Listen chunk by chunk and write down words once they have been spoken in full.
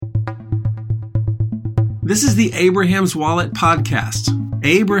This is the Abraham's Wallet podcast.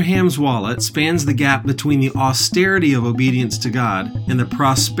 Abraham's Wallet spans the gap between the austerity of obedience to God and the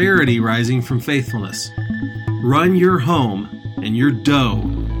prosperity rising from faithfulness. Run your home and your dough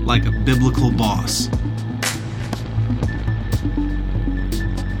like a biblical boss.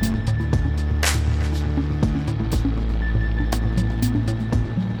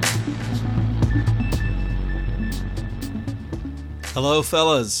 Hello,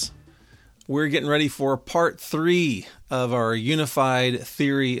 fellas. We're getting ready for part 3 of our unified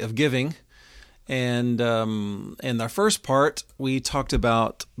theory of giving. And in our first part, we talked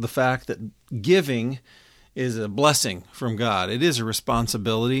about the fact that giving is a blessing from God. It is a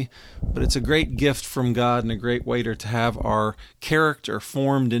responsibility, but it's a great gift from God and a great way to have our character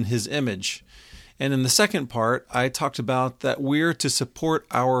formed in His image. And in the second part, I talked about that we're to support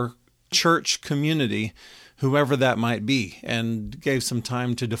our church community, whoever that might be, and gave some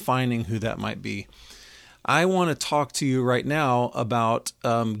time to defining who that might be. I want to talk to you right now about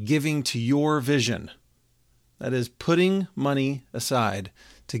giving to your vision. That is, putting money aside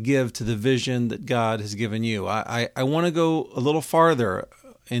to give to the vision that God has given you. I want to go a little farther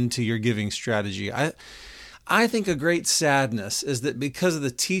into your giving strategy. I think a great sadness is that because of the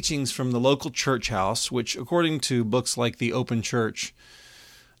teachings from the local church house, which according to books like The Open Church,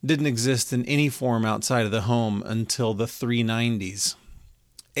 didn't exist in any form outside of the home until the 390s.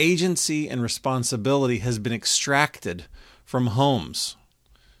 Agency and responsibility has been extracted from homes.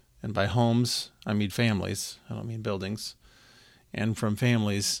 And by homes, I mean families. I don't mean buildings. And from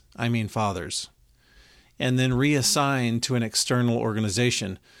families, I mean fathers. And then reassigned to an external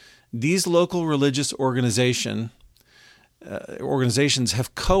organization. These local religious organizations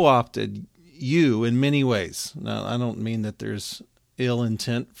have co-opted you in many ways. Now, I don't mean that there's ill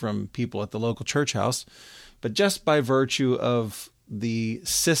intent from people at the local church house, but just by virtue of the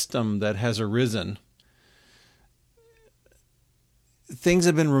system that has arisen, things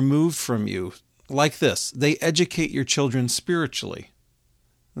have been removed from you like this. They educate your children spiritually.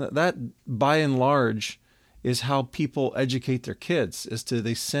 That, by and large, is how people educate their kids, is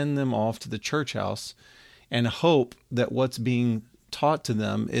they send them off to the church house and hope that what's being taught to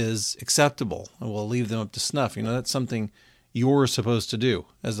them is acceptable and will leave them up to snuff. That's something you're supposed to do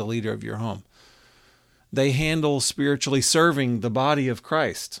as the leader of your home. They handle spiritually serving the body of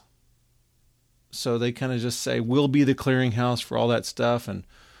Christ. So they kind of just say, we'll be the clearinghouse for all that stuff, and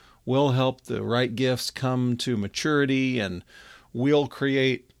we'll help the right gifts come to maturity, and we'll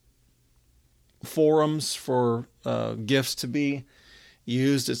create forums for gifts to be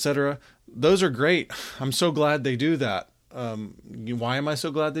used, etc. Those are great. I'm so glad they do that. Why am I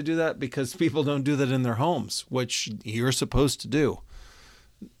so glad they do that? Because people don't do that in their homes, which you're supposed to do.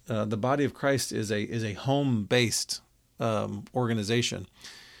 The body of Christ is a home-based organization.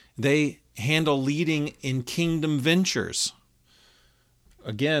 They handle leading in kingdom ventures.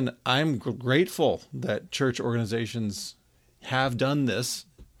 Again, I'm grateful that church organizations have done this.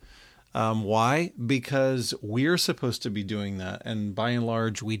 Why? Because we're supposed to be doing that, and by and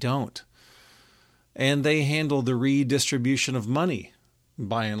large, we don't. And they handle the redistribution of money,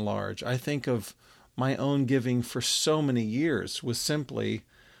 by and large. I think of my own giving for so many years was simply,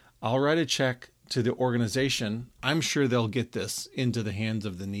 I'll write a check to the organization. I'm sure they'll get this into the hands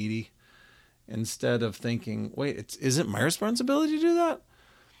of the needy. Instead of thinking, wait, isn't my responsibility to do that?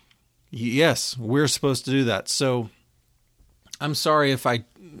 Yes, we're supposed to do that. So I'm sorry if I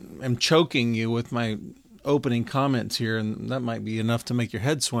am choking you with my opening comments here, and that might be enough to make your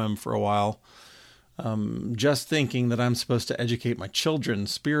head swim for a while. Just thinking that I'm supposed to educate my children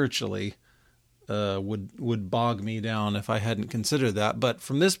spiritually would bog me down if I hadn't considered that. But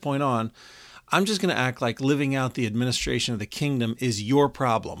from this point on, I'm just going to act like living out the administration of the kingdom is your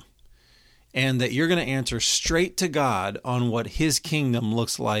problem, and that you're going to answer straight to God on what His kingdom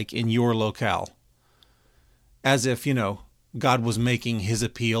looks like in your locale. As if, God was making His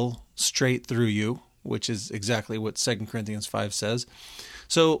appeal straight through you, which is exactly what 2 Corinthians 5 says.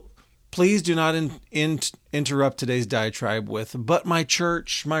 So please do not interrupt today's diatribe with, but my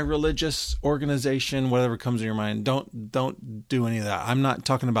church, my religious organization, whatever comes in your mind. Don't do any of that. I'm not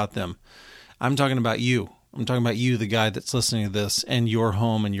talking about them. I'm talking about you. I'm talking about you, the guy that's listening to this, and your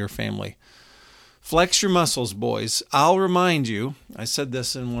home and your family. Flex your muscles, boys. I'll remind you, I said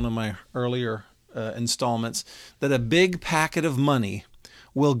this in one of my earlier installments, that a big packet of money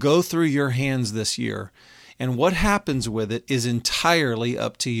will go through your hands this year, and what happens with it is entirely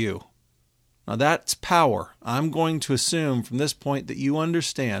up to you. Now that's power. I'm going to assume from this point that you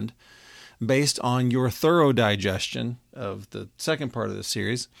understand, based on your thorough digestion of the second part of the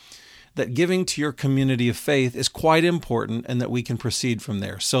series, that giving to your community of faith is quite important and that we can proceed from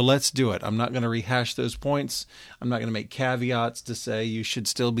there. So let's do it. I'm not going to rehash those points. I'm not going to make caveats to say you should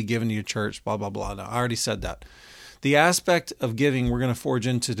still be giving to your church, blah, blah, blah. No, I already said that. The aspect of giving we're going to forge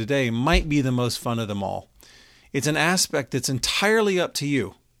into today might be the most fun of them all. It's an aspect that's entirely up to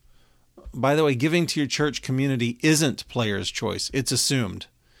you. By the way, giving to your church community isn't player's choice. It's assumed.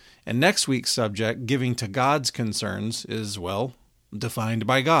 And next week's subject, giving to God's concerns, is, well, defined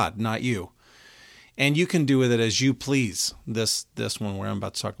by God, not you. And you can do with it as you please, this one where I'm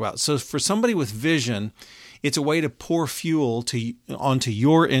about to talk about. So for somebody with vision, it's a way to pour fuel onto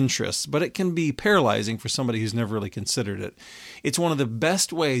your interests, but it can be paralyzing for somebody who's never really considered it. It's one of the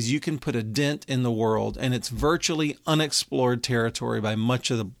best ways you can put a dent in the world, and it's virtually unexplored territory by much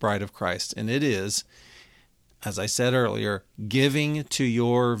of the bride of Christ. And it is, as I said earlier, giving to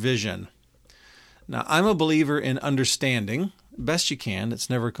your vision. Now, I'm a believer in understanding, best you can, it's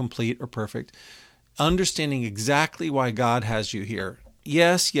never complete or perfect, understanding exactly why God has you here.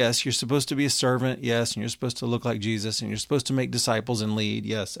 Yes, you're supposed to be a servant, yes, and you're supposed to look like Jesus, and you're supposed to make disciples and lead,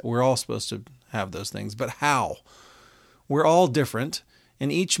 yes, we're all supposed to have those things, but how? We're all different,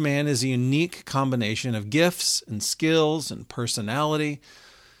 and each man is a unique combination of gifts and skills and personality,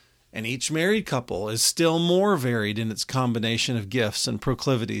 and each married couple is still more varied in its combination of gifts and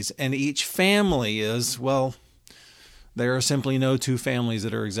proclivities, and each family is, well, there are simply no two families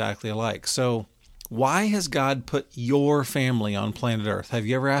that are exactly alike. So, why has God put your family on planet Earth? Have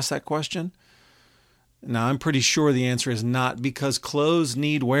you ever asked that question? Now, I'm pretty sure the answer is not because clothes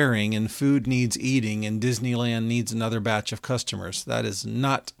need wearing and food needs eating and Disneyland needs another batch of customers. That is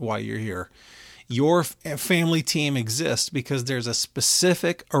not why you're here. Your family team exists because there's a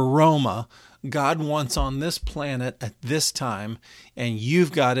specific aroma God wants on this planet at this time, and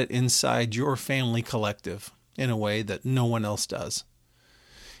you've got it inside your family collective in a way that no one else does.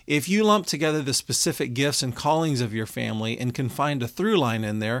 If you lump together the specific gifts and callings of your family and can find a through line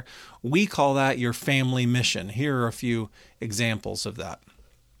in there, we call that your family mission. Here are a few examples of that.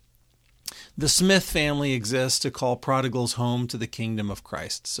 The Smith family exists to call prodigals home to the kingdom of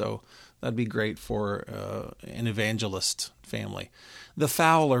Christ. So that'd be great for an evangelist family. The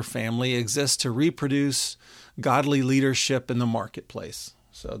Fowler family exists to reproduce godly leadership in the marketplace.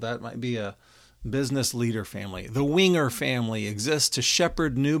 So that might be a business leader family. The Winger family exists to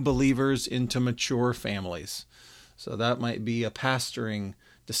shepherd new believers into mature families. So that might be a pastoring,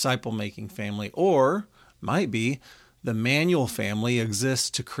 disciple-making family. Or might be the Manuel family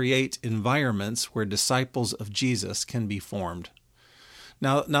exists to create environments where disciples of Jesus can be formed.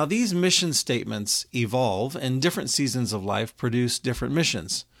 Now these mission statements evolve, and different seasons of life produce different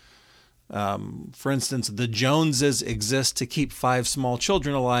missions. For instance, the Joneses exist to keep 5 small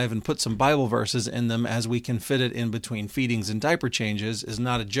children alive and put some Bible verses in them as we can fit it in between feedings and diaper changes is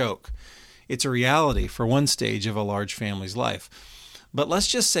not a joke. It's a reality for one stage of a large family's life. But let's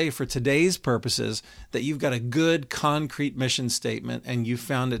just say for today's purposes that you've got a good concrete mission statement and you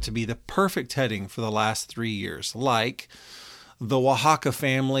found it to be the perfect heading for the last 3 years. Like, the Oaxaca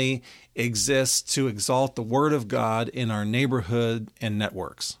family exists to exalt the Word of God in our neighborhood and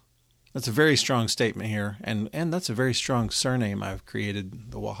networks. That's a very strong statement here, and that's a very strong surname I've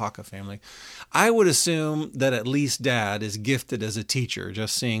created, the Oaxaca family. I would assume that at least Dad is gifted as a teacher,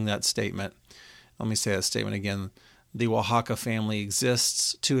 just seeing that statement. Let me say that statement again. The Oaxaca family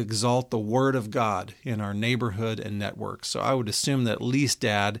exists to exalt the Word of God in our neighborhood and networks. So I would assume that at least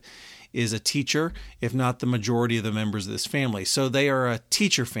Dad is a teacher, if not the majority of the members of this family. So they are a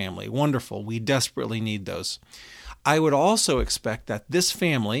teacher family. Wonderful. We desperately need those. I would also expect that this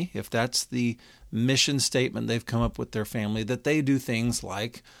family, if that's the mission statement they've come up with their family, that they do things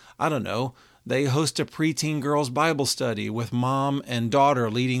like, I don't know, they host a preteen girls Bible study with mom and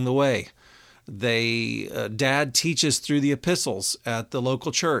daughter leading the way. Dad teaches through the epistles at the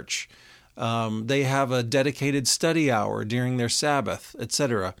local church. They have a dedicated study hour during their Sabbath,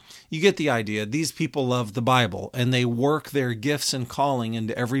 etc. You get the idea. These people love the Bible, and they work their gifts and calling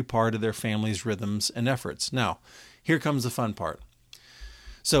into every part of their family's rhythms and efforts. Now, here comes the fun part.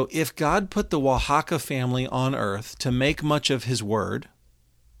 So if God put the Oaxaca family on earth to make much of His Word,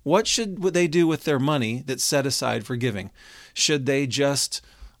 what should they do with their money that's set aside for giving? Should they just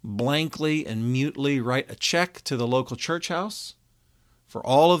blankly and mutely write a check to the local church house for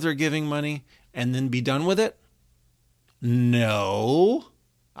all of their giving money and then be done with it? No,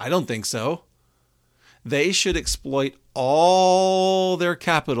 I don't think so. They should exploit all their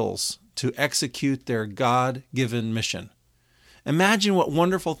capitals to execute their God-given mission. Imagine what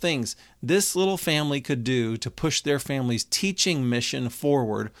wonderful things this little family could do to push their family's teaching mission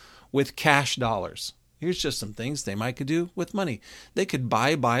forward with cash dollars. Here's just some things they might could do with money. They could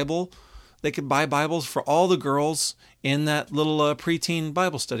buy Bible. They could buy Bibles for all the girls in that little preteen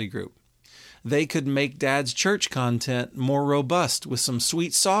Bible study group. They could make Dad's church content more robust with some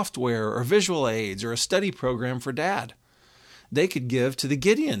sweet software or visual aids or a study program for Dad. They could give to the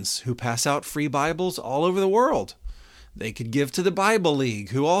Gideons, who pass out free Bibles all over the world. They could give to the Bible League,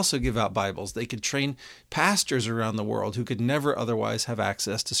 who also give out Bibles. They could train pastors around the world who could never otherwise have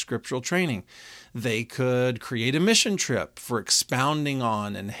access to scriptural training. They could create a mission trip for expounding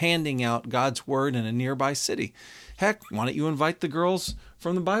on and handing out God's Word in a nearby city. Heck, why don't you invite the girls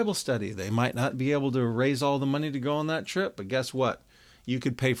from the Bible study? They might not be able to raise all the money to go on that trip, but guess what? You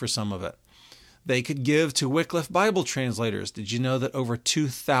could pay for some of it. They could give to Wycliffe Bible translators. Did you know that over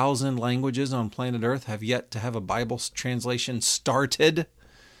 2,000 languages on planet Earth have yet to have a Bible translation started?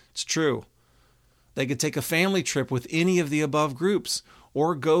 It's true. They could take a family trip with any of the above groups,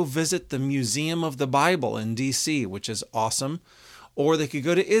 or go visit the Museum of the Bible in D.C., which is awesome. Or they could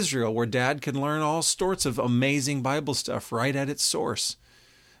go to Israel, where Dad can learn all sorts of amazing Bible stuff right at its source.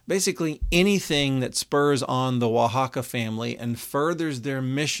 Basically, anything that spurs on the Oaxaca family and furthers their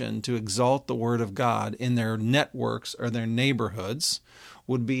mission to exalt the Word of God in their networks or their neighborhoods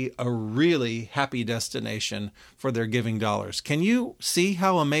would be a really happy destination for their giving dollars. Can you see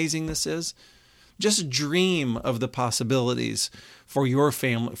how amazing this is? Just dream of the possibilities for your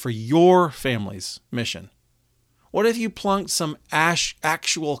family's mission. What if you plunked some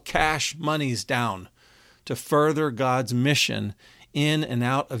actual cash monies down to further God's mission in and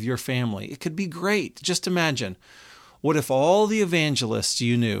out of your family? It could be great. Just imagine. What if all the evangelists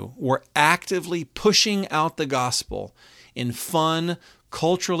you knew were actively pushing out the gospel in fun,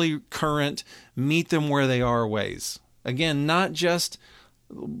 culturally current, meet them where they are ways? Again, not just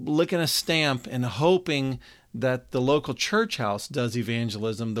licking a stamp and hoping that the local church house does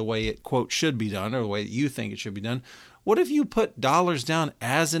evangelism the way it, quote, should be done, or the way that you think it should be done. What if you put dollars down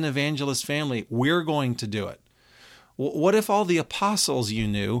as an evangelist family? We're going to do it. What if all the apostles you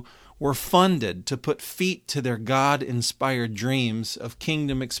knew were funded to put feet to their God-inspired dreams of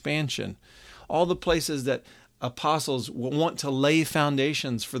kingdom expansion? All the places that apostles want to lay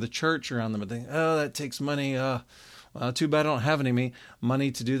foundations for the church around them and think, oh, that takes money. Well, too bad I don't have any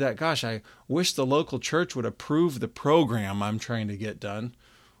money to do that. Gosh, I wish the local church would approve the program I'm trying to get done.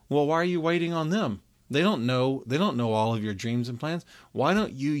 Well, why are you waiting on them? They don't know all of your dreams and plans. Why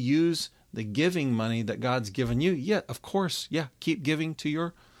don't you use the giving money that God's given you? Yeah, of course. Yeah, keep giving to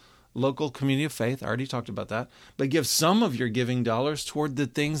your local community of faith. I already talked about that. But give some of your giving dollars toward the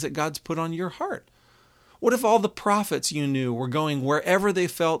things that God's put on your heart. What if all the prophets you knew were going wherever they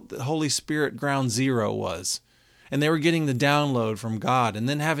felt the Holy Spirit ground zero was, and they were getting the download from God, and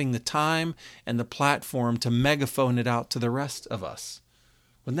then having the time and the platform to megaphone it out to the rest of us?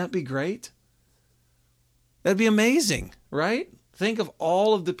 Wouldn't that be great? That'd be amazing, right? Think of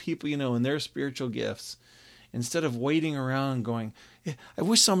all of the people you know and their spiritual gifts, instead of waiting around and going, I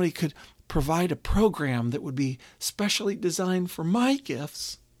wish somebody could provide a program that would be specially designed for my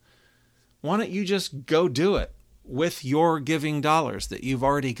gifts. Why don't you just go do it with your giving dollars that you've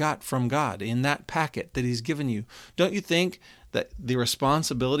already got from God in that packet that He's given you? Don't you think that the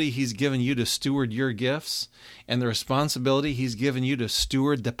responsibility He's given you to steward your gifts and the responsibility He's given you to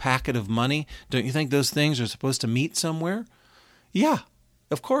steward the packet of money, don't you think those things are supposed to meet somewhere? Yeah,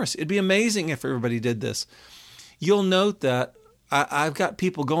 of course. It'd be amazing if everybody did this. You'll note that I've got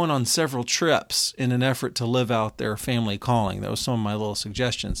people going on several trips in an effort to live out their family calling. That was some of my little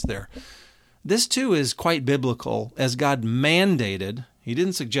suggestions there. This too is quite biblical, as God mandated, He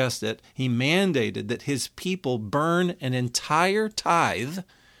didn't suggest it, He mandated that His people burn an entire tithe,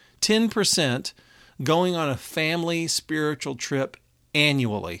 10%, going on a family spiritual trip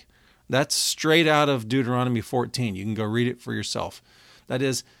annually. That's straight out of Deuteronomy 14. You can go read it for yourself. That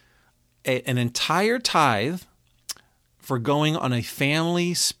is an entire tithe for going on a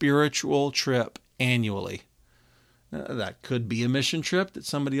family spiritual trip annually. That could be a mission trip that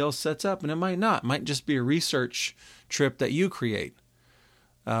somebody else sets up, and it might not. It might just be a research trip that you create.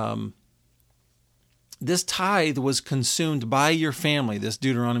 This tithe was consumed by your family, this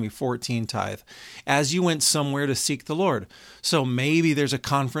Deuteronomy 14 tithe, as you went somewhere to seek the Lord. So maybe there's a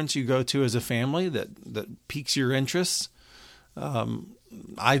conference you go to as a family that piques your interests.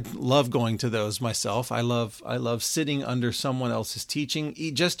 I love going to those myself. I love sitting under someone else's teaching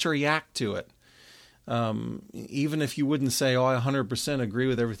just to react to it. Even if you wouldn't say, oh, I 100% agree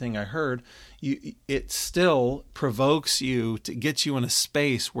with everything I heard, it still provokes you to get you in a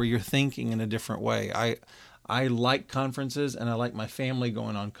space where you're thinking in a different way. I like conferences, and I like my family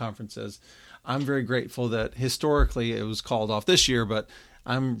going on conferences. I'm very grateful that historically it was called off this year, but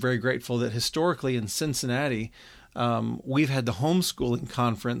I'm very grateful that historically in Cincinnati, we've had the homeschooling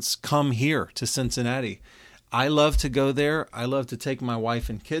conference come here to Cincinnati. I love to go there. I love to take my wife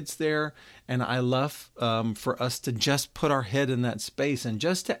and kids there. And I love for us to just put our head in that space and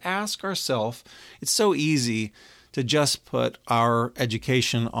just to ask ourselves. It's so easy to just put our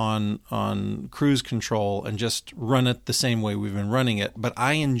education on cruise control and just run it the same way we've been running it. But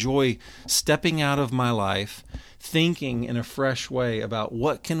I enjoy stepping out of my life, thinking in a fresh way about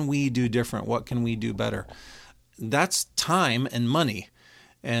what can we do different? What can we do better? That's time and money.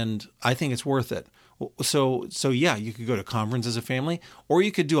 And I think it's worth it. So yeah, you could go to conference as a family, or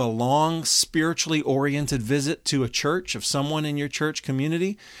you could do a long spiritually oriented visit to a church of someone in your church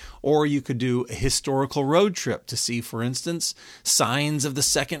community, or you could do a historical road trip to see, for instance, signs of the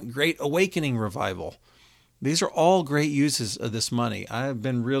Second Great Awakening revival. These are all great uses of this money. I've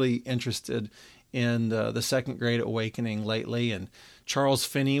been really interested in the Second Great Awakening lately, and Charles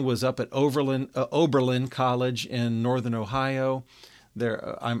Finney was up at Oberlin College in Northern Ohio.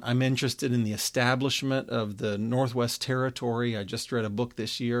 I'm interested in the establishment of the Northwest Territory. I just read a book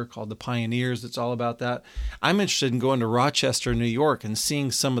this year called The Pioneers. It's all about that. I'm interested in going to Rochester, New York, and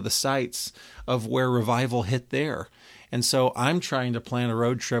seeing some of the sites of where revival hit there. And so I'm trying to plan a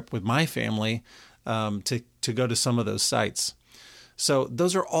road trip with my family to go to some of those sites. So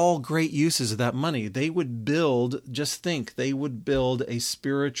those are all great uses of that money. They would build a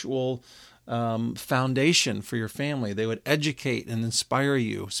spiritual foundation for your family. They would educate and inspire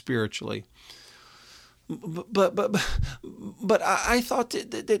you spiritually. But I thought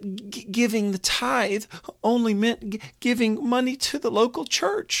that giving the tithe only meant giving money to the local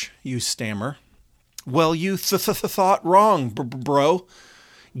church, you stammer. Well, you thought wrong, bro.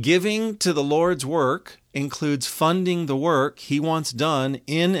 Giving to the Lord's work includes funding the work He wants done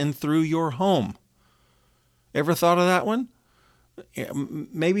in and through your home. Ever thought of that one?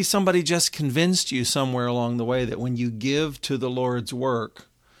 Maybe somebody just convinced you somewhere along the way that when you give to the Lord's work,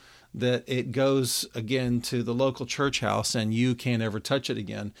 that it goes again to the local church house and you can't ever touch it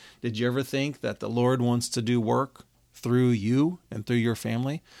again. Did you ever think that the Lord wants to do work through you and through your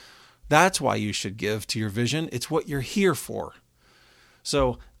family? That's why you should give to your vision. It's what you're here for.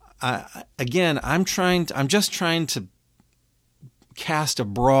 So again, I'm just trying to cast a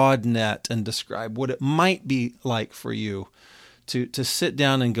broad net and describe what it might be like for you to sit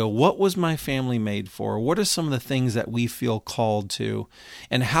down and go, what was my family made for? What are some of the things that we feel called to?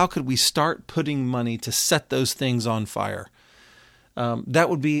 And how could we start putting money to set those things on fire? That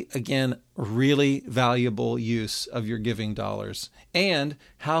would be, again, really valuable use of your giving dollars. And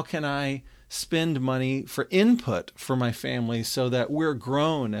how can I spend money for input for my family so that we're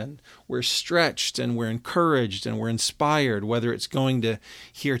grown and we're stretched and we're encouraged and we're inspired, whether it's going to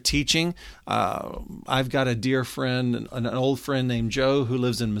hear teaching. I've got a dear friend, an old friend named Joe who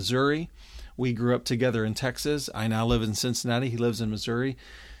lives in Missouri. We grew up together in Texas. I now live in Cincinnati. He lives in Missouri.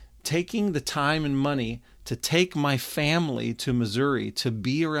 Taking the time and money to take my family to Missouri, to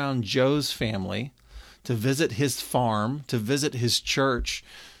be around Joe's family, to visit his farm, to visit his church,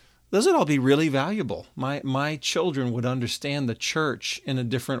 those would all be really valuable. My children would understand the church in a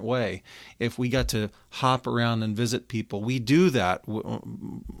different way if we got to hop around and visit people. We do that.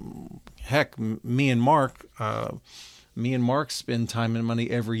 Heck, me and Mark spend time and money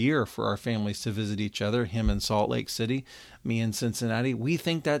every year for our families to visit each other, him in Salt Lake City, me in Cincinnati. We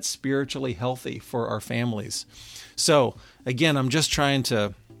think that's spiritually healthy for our families. So again, I'm just trying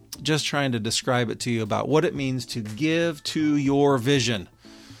to describe it to you about what it means to give to your vision.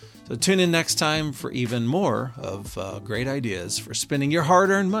 So tune in next time for even more of great ideas for spending your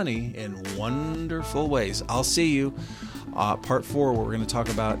hard-earned money in wonderful ways. I'll see you part 4, where we're going to talk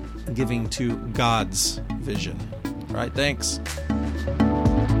about giving to God's vision. All right, thanks.